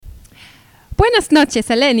Buenas noches,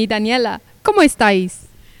 Helen y Daniela. ¿Cómo estáis?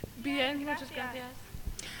 Bien, muchas gracias.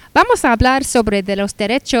 Vamos a hablar sobre de los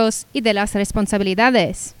derechos y de las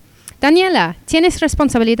responsabilidades. Daniela, ¿tienes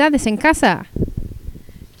responsabilidades en casa?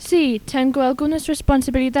 Sí, tengo algunas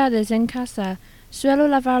responsabilidades en casa. Suelo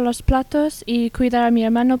lavar los platos y cuidar a mi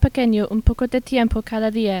hermano pequeño un poco de tiempo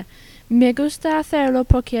cada día. Me gusta hacerlo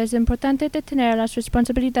porque es importante de tener las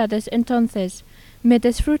responsabilidades, entonces me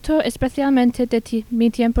disfruto especialmente de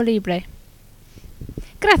mi tiempo libre.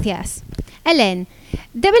 Gracias. Helen,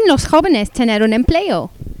 ¿deben los jóvenes tener un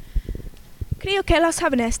empleo? Creo que los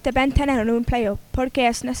jóvenes deben tener un empleo porque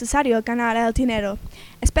es necesario ganar el dinero,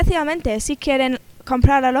 especialmente si quieren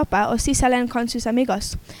comprar la ropa o si salen con sus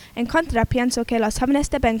amigos. En contra, pienso que los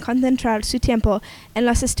jóvenes deben concentrar su tiempo en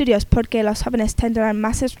los estudios porque los jóvenes tendrán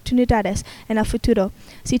más oportunidades en el futuro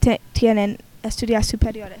si tienen estudios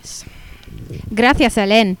superiores. Gracias,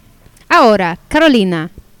 Helen. Ahora,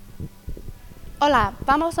 Carolina. Hola,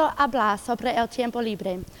 vamos a hablar sobre el tiempo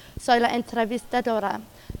libre. Soy la entrevistadora.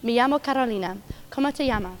 Me llamo Carolina. ¿Cómo te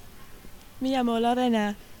llamas? Me llamo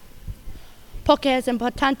Lorena. ¿Por qué es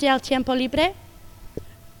importante el tiempo libre?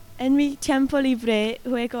 En mi tiempo libre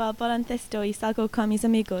juego al baloncesto y salgo con mis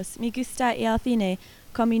amigos. Me gusta ir al cine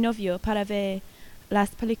con mi novio para ver las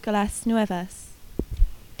películas nuevas.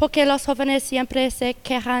 ¿Por qué los jóvenes siempre se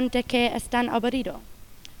quejan de que están aburridos?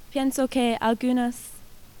 Pienso que algunos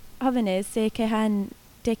jóvenes se quejan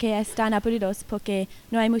de que están aburridos porque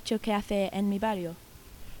no hay mucho que hacer en mi barrio.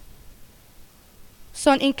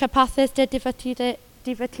 ¿Son incapaces de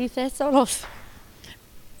divertirse solos?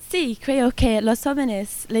 Sí, creo que los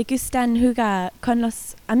jóvenes les gustan jugar con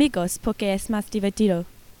los amigos porque es más divertido.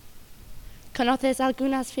 ¿Conoces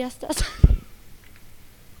algunas fiestas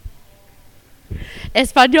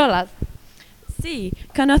españolas? Sí,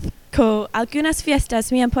 conozco algunas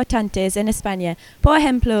fiestas muy importantes en España. Por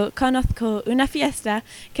ejemplo, conozco una fiesta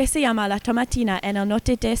que se llama la Tomatina en el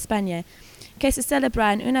norte de España, que se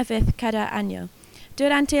celebra una vez cada año.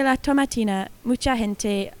 Durante la tomatina, mucha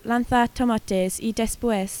gente lanza tomates y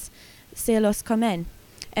después se los comen.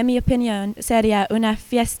 En mi opinión, sería una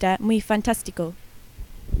fiesta muy fantástica.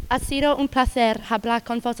 Ha sido un placer hablar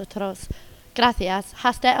con vosotros. Gracias.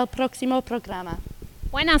 Hasta el próximo programa.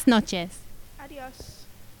 Buenas noches. Adiós.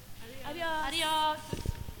 Adiós.